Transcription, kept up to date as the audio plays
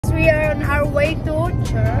way to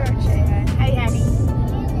church. Ayan. Hi, honey.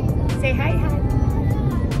 Say hi, honey.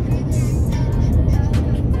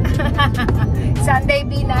 Sunday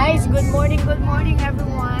be nice. Good morning,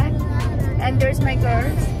 everyone. And there's my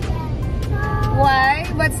girls. Why?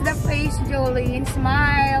 What's the face, Jolene?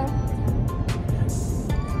 Smile.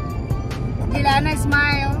 Dilana,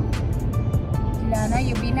 smile. Dilana,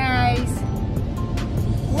 you be nice.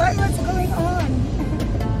 What's going on?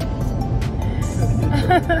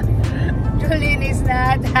 Jolene is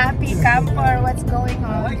not happy camper. What's going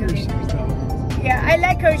on? I like her shoes though. Yeah, I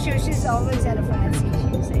like her shoes. She's always had a fancy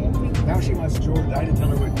shoes. Now she wants Jordan. I didn't tell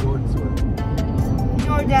her what Jordans were.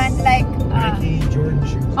 Jordan, like Nike Jordan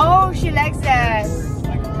shoes. oh, she likes that.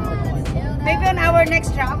 Like Jordan. Maybe on our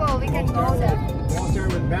next travel we can go there. We'll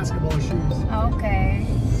start with basketball shoes. Okay.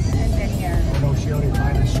 And then here. Oh no, she already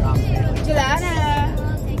find a shop. Juliana.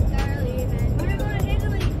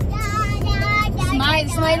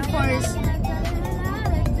 Smile first.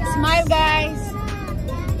 Smile, guys.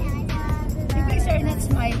 You guys are not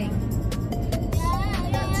smiling.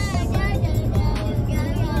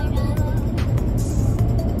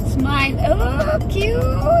 Smile. Oh,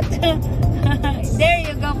 cute. There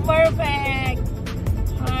you go. Perfect.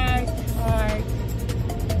 Heart.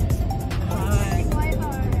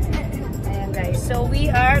 Ayan, guys. So we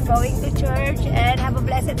are going to church and have a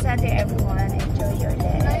blessed Sunday, everyone. Enjoy your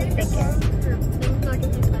day. Take care.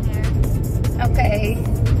 Okay.